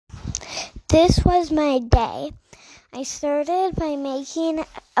This was my day. I started by making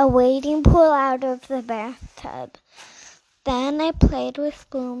a wading pool out of the bathtub. Then I played with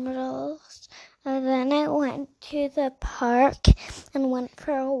bloom rolls. And then I went to the park and went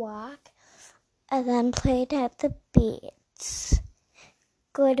for a walk. And then played at the beach.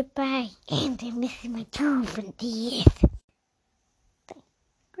 Goodbye. And I miss my two friends.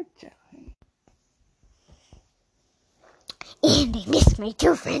 Good job. And I miss my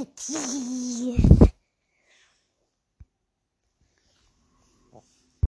two friends.